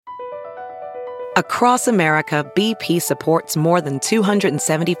Across America, BP supports more than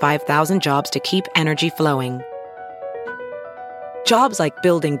 275,000 jobs to keep energy flowing. Jobs like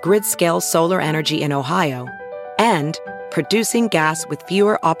building grid-scale solar energy in Ohio and producing gas with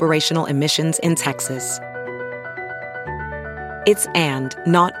fewer operational emissions in Texas. It's and,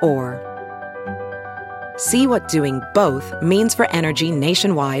 not or. See what doing both means for energy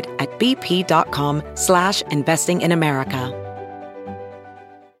nationwide at bp.com/investing in America.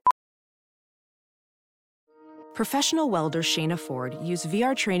 Professional welder Shayna Ford used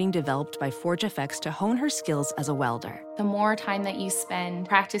VR training developed by ForgeFX to hone her skills as a welder. The more time that you spend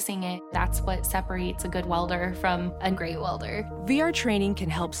practicing it, that's what separates a good welder from a great welder. VR training can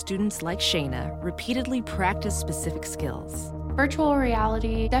help students like Shayna repeatedly practice specific skills. Virtual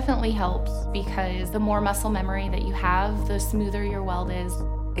reality definitely helps because the more muscle memory that you have, the smoother your weld is.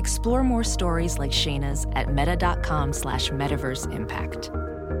 Explore more stories like Shayna's at meta.com/metaverseimpact.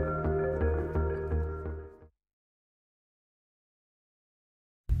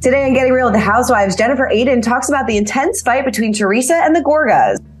 Today on Getting Real with the Housewives, Jennifer Aydin talks about the intense fight between Teresa and the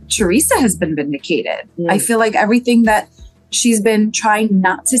Gorgas. Teresa has been vindicated. I feel like everything that she's been trying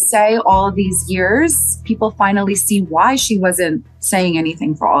not to say all of these years, people finally see why she wasn't saying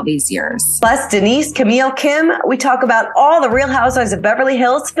anything for all these years. Plus, Denise, Camille, Kim, we talk about all the Real Housewives of Beverly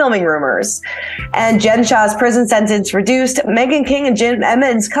Hills filming rumors. And Jen Shah's prison sentence reduced, Meghan King and Jim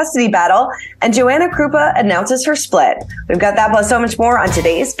Emmons' custody battle, and Joanna Krupa announces her split. We've got that plus so much more on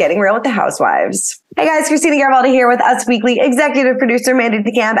today's Getting Real with the Housewives. Hey guys, Christina Garibaldi here with Us Weekly executive producer Mandy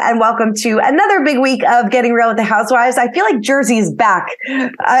DeCamp, and welcome to another big week of Getting Real with the Housewives. I feel like Jersey is back.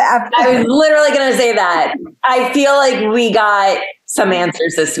 I was literally going to say that. I feel like we got some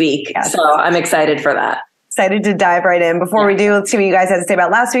answers this week, yes. So I'm excited for that. Excited to dive right in. Before we do, let's see what you guys had to say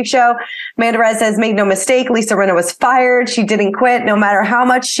about last week's show. Amanda Rez says, make no mistake, Lisa Rinna was fired. She didn't quit, no matter how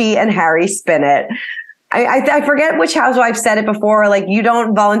much she and Harry spin it. I forget which housewife said it before, like, you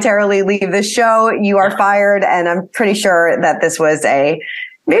don't voluntarily leave the show, you are fired. And I'm pretty sure that this was maybe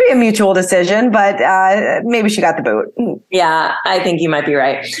a mutual decision, but maybe she got the boot. Yeah, I think you might be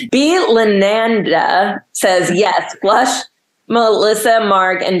right. B. Lenanda says, yes, flush Melissa,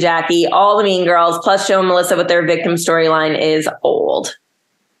 Mark, and Jackie, all the mean girls, plus show Melissa with their victim storyline is old.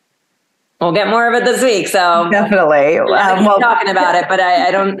 We'll get more of it this week, so definitely. Talking about it, but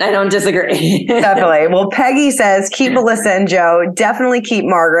I don't disagree. Definitely. Well, Peggy says keep Melissa and Joe. Definitely keep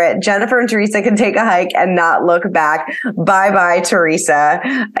Margaret. Jennifer and Teresa can take a hike and not look back. Bye, Teresa.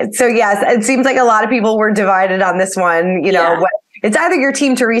 So yes, it seems like a lot of people were divided on this one. You know, it's either your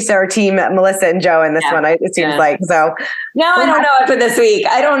team Teresa or team Melissa and Joe in this one. It seems like so. Now I don't know after this week.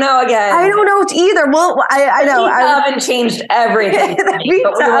 I don't know again. I don't know either. Well, I know. The oven changed everything.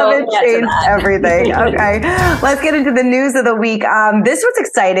 The oven changed everything. Okay. Let's get into the news of the week. This was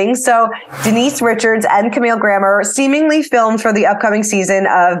exciting. So Denise Richards and Camille Grammer seemingly filmed for the upcoming season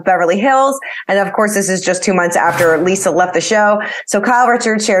of Beverly Hills. And of course, this is just 2 months after Lisa left the show. So Kyle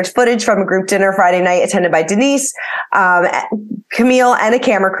Richards shared footage from a group dinner Friday night attended by Denise, Camille, and a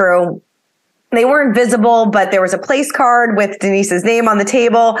camera crew. They weren't visible, but there was a place card with Denise's name on the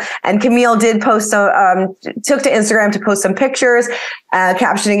table. And Camille did post took to Instagram to post some pictures,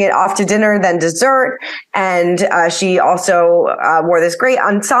 captioning it off to dinner, then dessert. And she also wore this great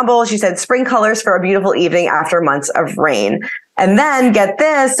ensemble. She said, spring colors for a beautiful evening after months of rain. And then get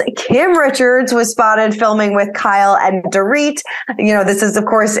this, Kim Richards was spotted filming with Kyle and Dorit. You know, this is, of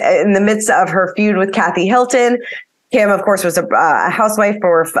course, in the midst of her feud with Kathy Hilton. Kim, of course, was a housewife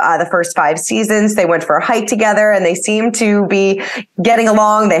for the first 5 seasons. They went for a hike together, and they seemed to be getting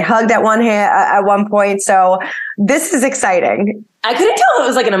along. They hugged at one point. So this is exciting. I couldn't tell if it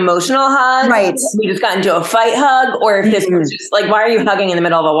was like an emotional hug. Right. We just got into a fight hug, or if this was just like, why are you hugging in the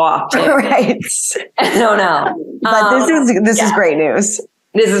middle of a walk? Right. I don't know. But this is great news.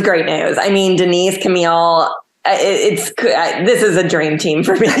 This is great news. I mean, Denise, Camille, this is a dream team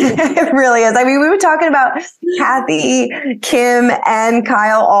for me. It really is. I mean, we were talking about Kathy, Kim, and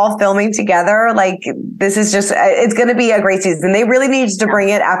Kyle all filming together. Like, this is just, it's going to be a great season. They really needed to bring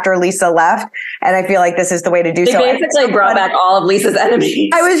it after Lisa left. And I feel like this is the way to do so. They basically brought back all of Lisa's enemies.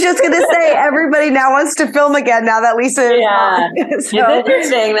 I was just going to say, everybody now wants to film again now that Lisa is gone. So, it's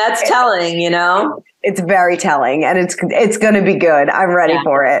interesting. That's telling, you know? It's very telling, and it's going to be good. I'm ready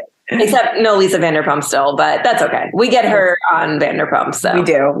for it. Except no Lisa Vanderpump still, but that's okay. We get her on Vanderpump, so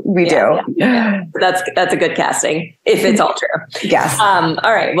we do. Yeah. That's a good casting if it's all true. Yes.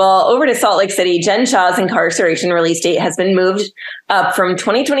 All right. Well, over to Salt Lake City. Jen Shah's incarceration release date has been moved up from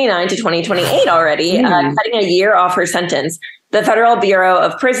 2029 to 2028 already, cutting a year off her sentence. The Federal Bureau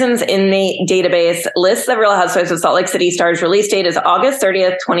of Prisons inmate database lists the Real Housewives of Salt Lake City star's release date as August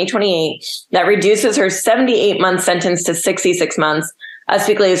 30th, 2028. That reduces her 78-month sentence to 66 months. Us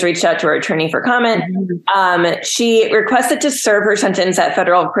Weekly has reached out to her attorney for comment. She requested to serve her sentence at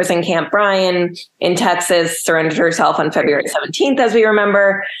federal prison Camp Bryan in Texas, surrendered herself on February 17th, as we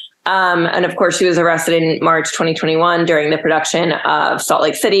remember. And of course, she was arrested in March 2021 during the production of Salt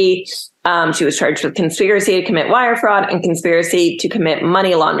Lake City. She was charged with conspiracy to commit wire fraud and conspiracy to commit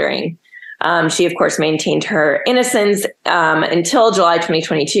money laundering. She, of course, maintained her innocence until July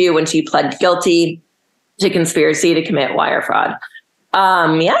 2022 when she pled guilty to conspiracy to commit wire fraud.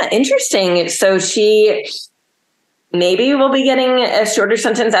 Interesting. So she maybe will be getting a shorter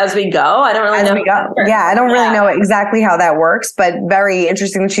sentence as we go. I don't really know. Yeah, I don't really know exactly how that works, but very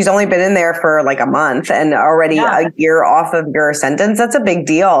interesting. She's only been in there for like a month and already a year off of your sentence. That's a big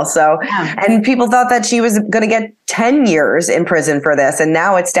deal. So, and people thought that she was going to get 10 years in prison for this. And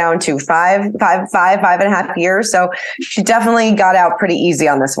now it's down to five and a half years. So she definitely got out pretty easy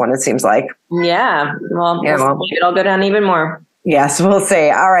on this one, it seems like. Yeah. Well, it'll go down even more. Yes, we'll see.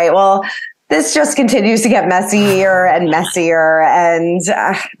 All right. Well, this just continues to get messier and messier, and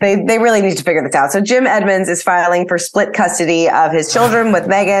they really need to figure this out. So Jim Edmonds is filing for split custody of his children with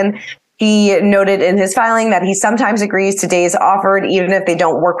Meghan. He noted in his filing that he sometimes agrees to days offered, even if they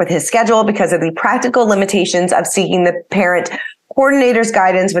don't work with his schedule, because of the practical limitations of seeking the parent coordinator's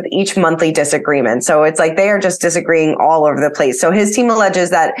guidance with each monthly disagreement. So it's like they are just disagreeing all over the place. So his team alleges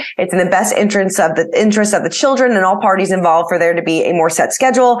that it's in the best interest of the children and all parties involved for there to be a more set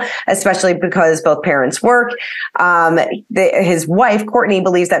schedule, especially because both parents work. His wife, Courtney,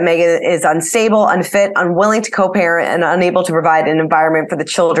 believes that Meghan is unstable, unfit, unwilling to co-parent, and unable to provide an environment for the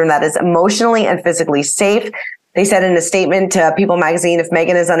children that is emotionally and physically safe. They said in a statement to People magazine, if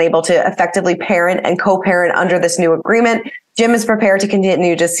Meghan is unable to effectively parent and co-parent under this new agreement, Jim is prepared to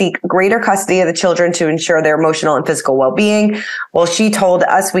continue to seek greater custody of the children to ensure their emotional and physical well-being. Well, she told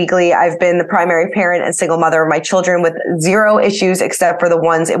Us Weekly, I've been the primary parent and single mother of my children with zero issues except for the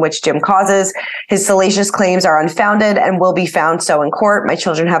ones in which Jim causes. His salacious claims are unfounded and will be found so in court. My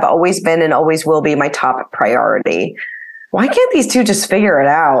children have always been and always will be my top priority. Why can't these two just figure it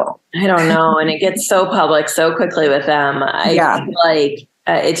out? I don't know. And it gets so public so quickly with them. I feel like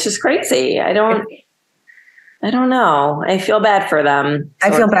it's just crazy. I don't know. I feel bad for them.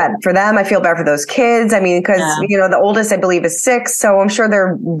 I feel bad for them. I feel bad for those kids. I mean, because, the oldest, I believe, is 6. So I'm sure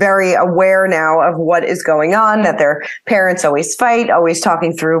they're very aware now of what is going on, that their parents always fight, always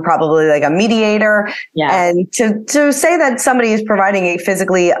talking through probably like a mediator. Yeah. And to say that somebody is providing a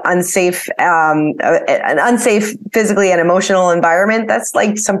physically unsafe, an unsafe physically and emotional environment, that's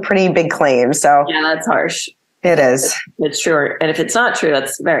like some pretty big claims. So yeah, that's harsh. It is. It's true. And if it's not true,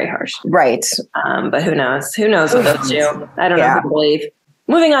 that's very harsh. Right. But who knows? Who knows what those do? I don't know who to believe.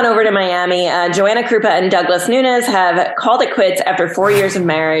 Moving on over to Miami, Joanna Krupa and Douglas Nunes have called it quits after 4 years of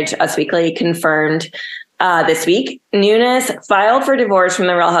marriage, Us Weekly confirmed this week. Nunes filed for divorce from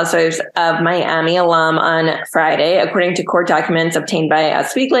the Real Housewives of Miami alum on Friday. According to court documents obtained by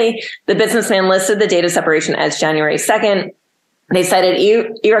Us Weekly, the businessman listed the date of separation as January 2nd. They cited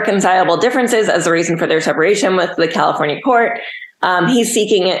irreconcilable differences as the reason for their separation with the California court. He's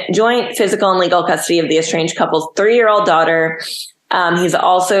seeking joint physical and legal custody of the estranged couple's 3-year-old daughter. He's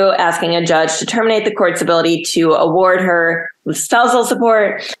also asking a judge to terminate the court's ability to award her with spousal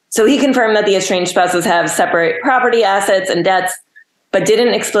support. So he confirmed that the estranged spouses have separate property assets and debts, but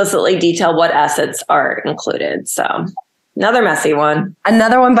didn't explicitly detail what assets are included. So another messy one.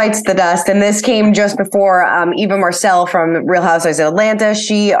 Another one bites the dust. And this came just before Eva Marcel from Real Housewives of Atlanta.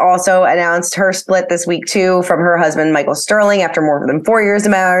 She also announced her split this week, too, from her husband, Michael Sterling, after more than 4 years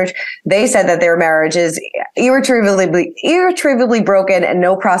of marriage. They said that their marriage is irretrievably broken and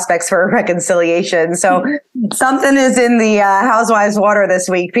no prospects for a reconciliation. So something is in the housewives' water this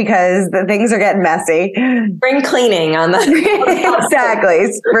week because the things are getting messy. Spring cleaning on the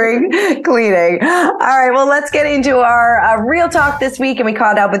Exactly. Spring cleaning. All right. Well, let's get into our real talk this week. And we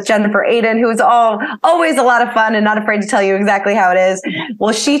caught up with Jennifer Aiden, who is always a lot of fun and not afraid to tell you exactly how it is.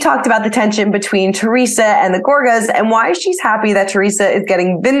 Well, she talked about the tension between Teresa and the Gorgas and why she's happy that Teresa is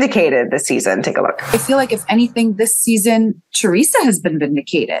getting vindicated this season. Take a look. I feel like if anything this season, Teresa has been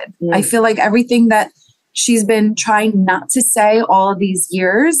vindicated. I feel like everything that she's been trying not to say all of these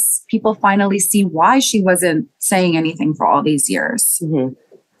years, people finally see why she wasn't saying anything for all these years. Mm-hmm.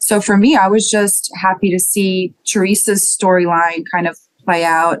 So for me, I was just happy to see Teresa's storyline kind of play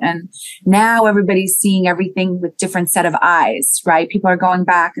out. And now everybody's seeing everything with different set of eyes, right? People are going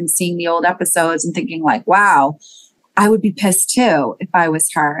back and seeing the old episodes and thinking like, wow, I would be pissed too if I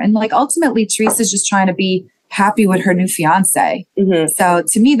was her. And like ultimately, Teresa's just trying to be happy with her new fiance. Mm-hmm. So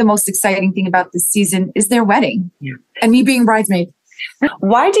to me, the most exciting thing about this season is their wedding and me being bridesmaid.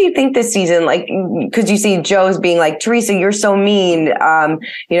 Why do you think this season, like, because you see Joe's being like, Teresa, you're so mean.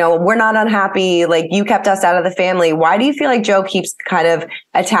 We're not unhappy. Like, you kept us out of the family. Why do you feel like Joe keeps kind of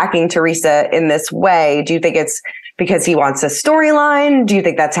attacking Teresa in this way? Do you think it's because he wants a storyline? Do you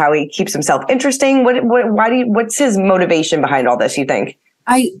think that's how he keeps himself interesting? What's his motivation behind all this, you think?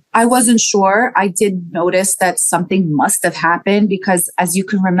 I wasn't sure. I did notice that something must have happened because, as you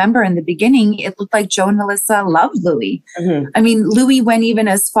can remember in the beginning, it looked like Joe and Melissa loved Louis. Mm-hmm. I mean, Louis went even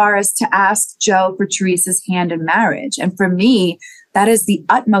as far as to ask Joe for Teresa's hand in marriage. And for me, that is the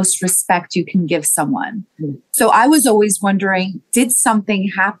utmost respect you can give someone. Mm-hmm. So I was always wondering, did something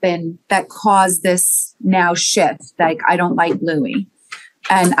happen that caused this now shift? Like, I don't like Louis.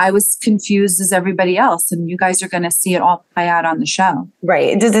 And I was confused as everybody else. And you guys are going to see it all play out on the show.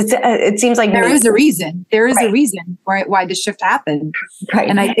 Right. It seems like there is a reason. There is a reason why the shift happened. Right.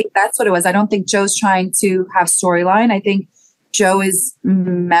 And I think that's what it was. I don't think Joe's trying to have storyline. I think Joe is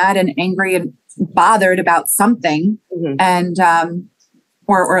mad and angry and bothered about something. Mm-hmm. And,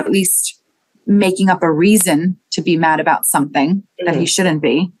 or at least making up a reason to be mad about something that he shouldn't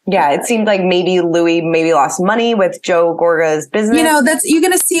be. Yeah, it seemed like maybe Louis lost money with Joe Gorga's business. You're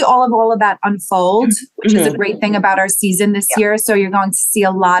going to see all of that unfold, which is a great thing about our season this year. So you're going to see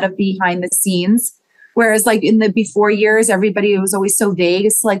a lot of behind the scenes. Whereas like in the before years, everybody was always so vague.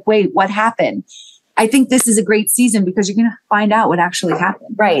 It's like, wait, what happened? I think this is a great season because you're going to find out what actually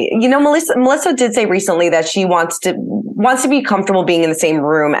happened. Right. Melissa did say recently that she wants to be comfortable being in the same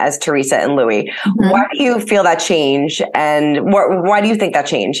room as Teresa and Louis. Mm-hmm. Why do you feel that change? And why do you think that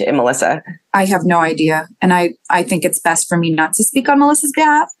change in Melissa? I have no idea. And I think it's best for me not to speak on Melissa's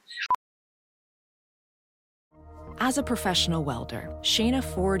behalf. As a professional welder, Shayna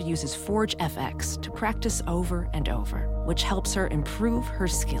Ford uses Forge FX to practice over and over, which helps her improve her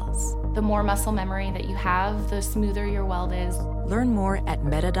skills. The more muscle memory that you have, the smoother your weld is. Learn more at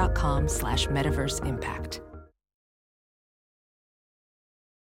meta.com/metaverse impact.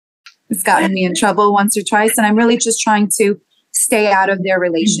 It's gotten me in trouble once or twice, and I'm really just trying to stay out of their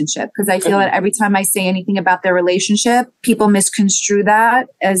relationship because I feel that every time I say anything about their relationship, people misconstrue that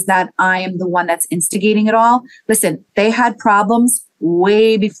as that I am the one that's instigating it all. Listen, they had problems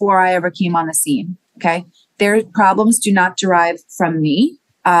way before I ever came on the scene. Okay. Their problems do not derive from me.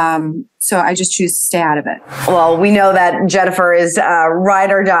 So I just choose to stay out of it. Well, we know that Jennifer is ride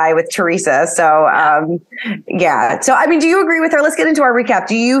or die with Teresa. So, yeah. So, I mean, do you agree with her? Let's get into our recap.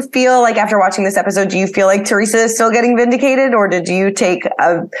 Do you feel like after watching this episode, do you feel like Teresa is still getting vindicated, or did you take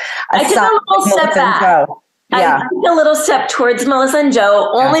a little step back? Yeah. I took a little step towards Melissa and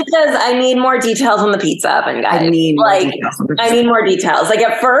Joe only because I need more details on the pizza oven, guys. I need more details. Like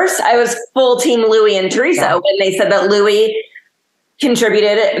at first, I was full team Louis and Teresa when they said that Louis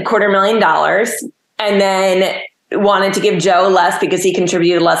contributed $250,000 and then wanted to give Joe less because he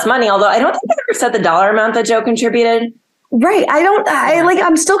contributed less money. Although I don't think they ever said the dollar amount that Joe contributed. Right.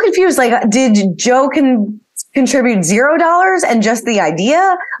 I'm still confused. Like, did Joe contribute $0 and just the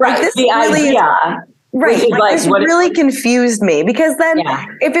idea? Right. Like, this the really idea. Right. This really confused me because then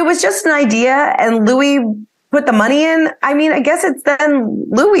if it was just an idea and Louis put the money in, I mean, I guess it's then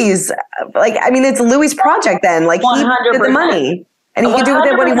Louis's, it's Louis's project then. Like 100%. He did the money. And he can do with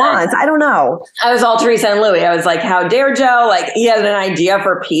it what he wants. I don't know. I was all Teresa and Louis. I was like, how dare Joe? Like, he had an idea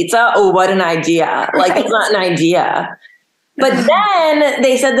for pizza. Oh, what an idea. Like, it's not an idea. But then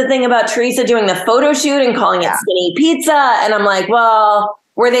they said the thing about Teresa doing the photo shoot and calling it skinny pizza. And I'm like, well,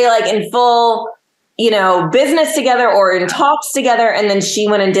 were they like in full, business together or in talks together? And then she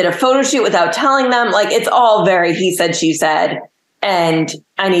went and did a photo shoot without telling them. Like, it's all very he said, she said. And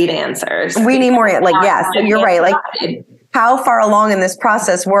I need answers. We need more. Yes, you're right. Like, how far along in this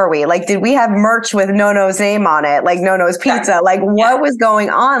process were we? Like, did we have merch with Nono's name on it? Like Nono's Pizza? Like, what was going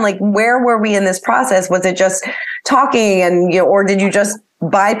on? Like, where were we in this process? Was it just talking and, or did you just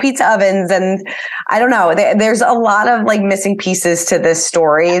buy pizza ovens? And I don't know. There's a lot of like missing pieces to this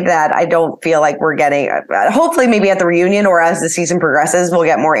story that I don't feel like we're getting. Hopefully maybe at the reunion or as the season progresses, we'll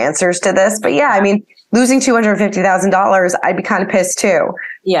get more answers to this. But yeah, I mean, losing $250,000, I'd be kind of pissed too.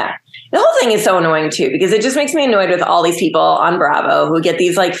 Yeah. The whole thing is so annoying too, because it just makes me annoyed with all these people on Bravo who get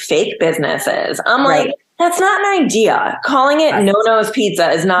these like fake businesses. I'm like, that's not an idea. Calling it Nono's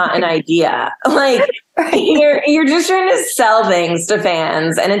Pizza is not an idea. Like you're just trying to sell things to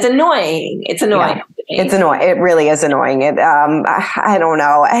fans and it's annoying. It's annoying to It's annoying. It really is annoying. I don't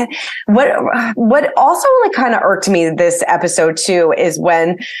know. What also like kind of irked me this episode too is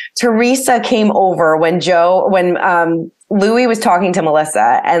when Teresa came over, when Louis was talking to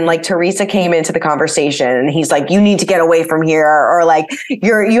Melissa and like Teresa came into the conversation and he's like, you need to get away from here, or like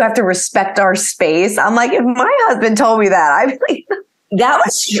you have to respect our space. I'm like, if my husband told me that, I'd be like, that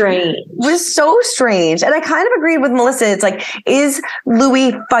was strange. It was so strange. And I kind of agreed with Melissa. It's like, is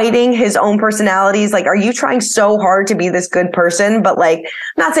Louis fighting his own personalities? Like, are you trying so hard to be this good person? But like,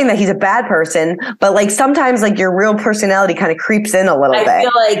 not saying that he's a bad person, but like sometimes like your real personality kind of creeps in a little bit. I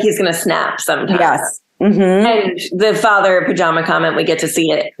feel like he's going to snap sometimes. Yes. Mm-hmm. And the father pajama comment, we get to see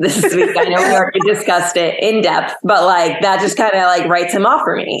it this week. I know we already discussed it in depth, but like that just kind of like writes him off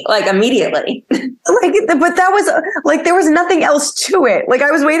for me, like immediately. Like, but that was like, there was nothing else to it. Like I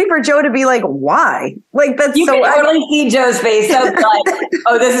was waiting for Joe to be like, why? Like that's you so. can totally see Joe's face. So like,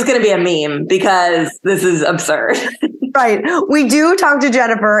 oh, this is going to be a meme because this is absurd. Right. We do talk to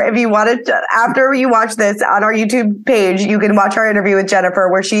Jennifer. If you wanted to, after you watch this on our YouTube page, you can watch our interview with Jennifer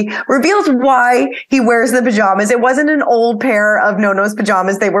where she reveals why he wears the pajamas. It wasn't an old pair of No-No's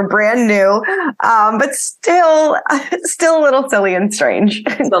pajamas. They were brand new. But still a little silly and strange.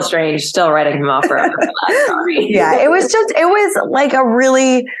 Still strange. Still writing him off forever. Sorry. Yeah. It was like a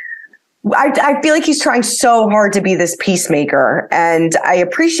really, I feel like he's trying so hard to be this peacemaker, and I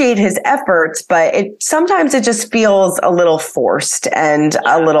appreciate his efforts, but sometimes it just feels a little forced and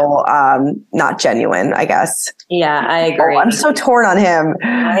a little not genuine, I guess. Yeah, I agree. Oh, I'm so torn on him.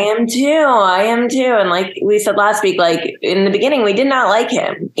 I am too. And like we said last week, like in the beginning, we did not like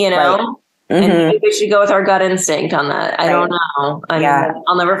him, you know? Right. And maybe we should go with our gut instinct on that. I don't know. I mean,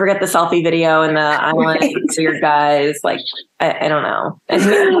 I'll never forget the selfie video and the I want weird guys. Like, I don't know. And he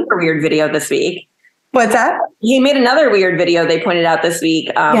made another weird video this week. What's that? He made another weird video they pointed out this week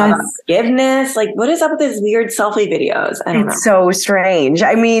about forgiveness. Like, what is up with his weird selfie videos? I don't know. It's so strange.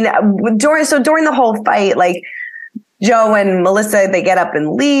 I mean, during the whole fight, like, Joe and Melissa, they get up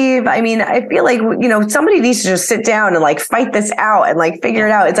and leave. I mean, I feel like, you know, somebody needs to just sit down and like fight this out and like figure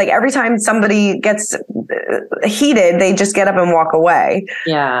it out. It's like every time somebody gets heated, they just get up and walk away.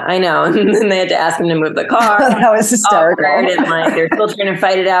 Yeah, I know. And then they had to ask him to move the car. That was hysterical. And like they're still trying to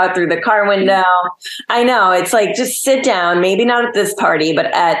fight it out through the car window. I know. It's like, just sit down, maybe not at this party, but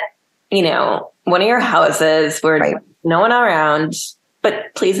at, you know, one of your houses where no one around.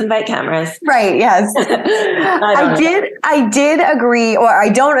 But please invite cameras. Right. Yes. I did agree, or I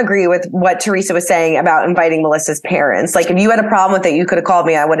don't agree with what Teresa was saying about inviting Melissa's parents. Like if you had a problem with it, you could have called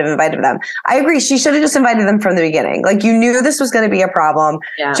me. I would have invited them. I agree. She should have just invited them from the beginning. Like you knew this was going to be a problem.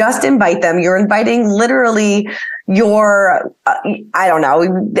 Yeah. Just invite them. You're inviting literally your, I don't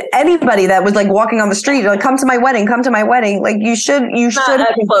know, anybody that was like walking on the street, like come to my wedding. Like you should have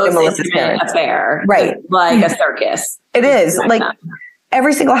invited Melissa's parents. Affair. Right. Like a circus. It is like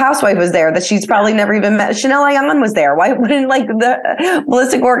every single housewife was there that she's probably never even met. Chanel Ayan was there. Why wouldn't like the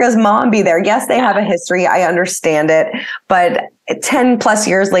Melissa Gorga's mom be there? Yes, they have a history. I understand it. But 10 plus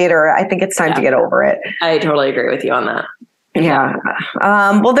years later, I think it's time to get over it. I totally agree with you on that. Yeah.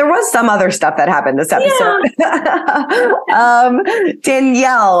 Well, there was some other stuff that happened this episode. Yeah.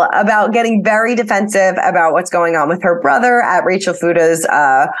 Danielle about getting very defensive about what's going on with her brother at Rachel Fuda's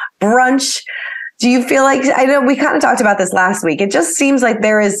brunch. Do you feel like, I know we kind of talked about this last week. It just seems like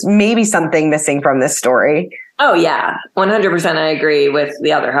there is maybe something missing from this story. Oh, yeah. 100% I agree with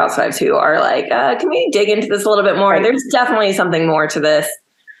the other housewives who are like, can we dig into this a little bit more? Right. There's definitely something more to this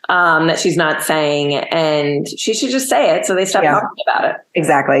that she's not saying, and she should just say it so they stop talking about it.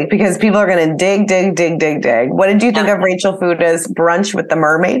 Exactly. Because people are going to dig. What did you think of Rachel Fuda's brunch with the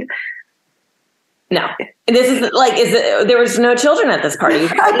mermaid? No. This is like, there was no children at this party. You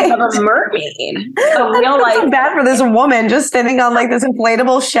have a mermaid. A real life. So bad for this woman just standing on like this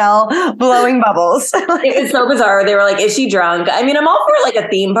inflatable shell, blowing bubbles. It was so bizarre. They were like, is she drunk? I mean, I'm all for like a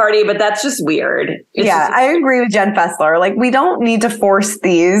theme party, but that's just weird. I agree with Jen Fessler. Like, we don't need to force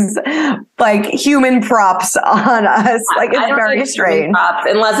these like human props on us. Like, it's very strange. Props,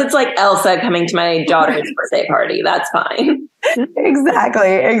 unless it's like Elsa coming to my daughter's birthday party. That's fine.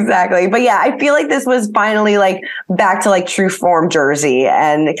 Exactly. But yeah, I feel like this was finally like back to like true form Jersey,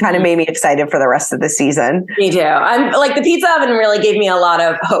 and it kind of made me excited for the rest of the season. Me too. I'm like, the pizza oven really gave me a lot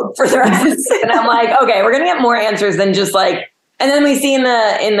of hope for the rest of the season. I'm like, okay, we're gonna get more answers than just like. And then we see in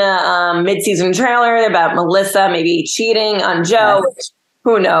the mid-season trailer about Melissa maybe cheating on Joe. Yes.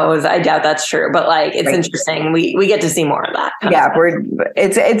 Who knows? I doubt that's true, but like, it's interesting. We get to see more of that. Yeah,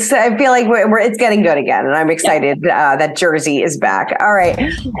 it's. I feel like it's getting good again, and I'm excited that Jersey is back. All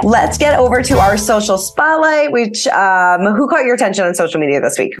right, let's get over to our social spotlight. Which who caught your attention on social media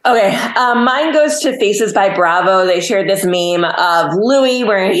this week? Okay, mine goes to Faces by Bravo. They shared this meme of Louis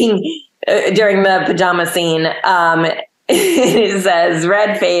wearing during the pajama scene. It says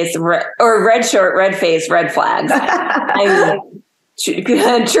red face or red shirt, red face, red flags.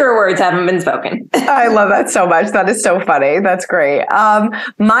 Truer words haven't been spoken. I love that so much. That is so funny. That's great.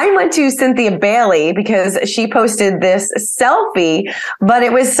 Mine went to Cynthia Bailey because she posted this selfie, but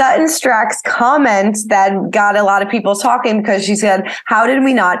it was Sutton Strack's comment that got a lot of people talking because she said, "How did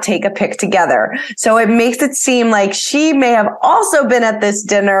we not take a pic together?" So it makes it seem like she may have also been at this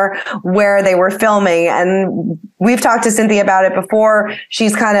dinner where they were filming. And we've talked to Cynthia about it before.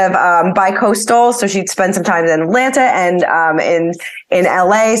 She's kind of bi-coastal, so she'd spend some time in Atlanta and in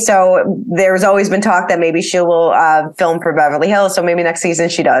LA. So there's always been talk that maybe she will film for Beverly Hills. So maybe next season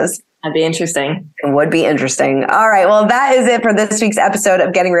she does. That'd be interesting. It would be interesting. All right. Well, that is it for this week's episode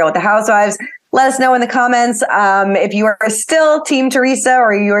of Getting Real with the Housewives. Let us know in the comments if you are still Team Teresa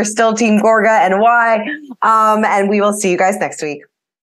or you are still Team Gorga and why. And we will see you guys next week.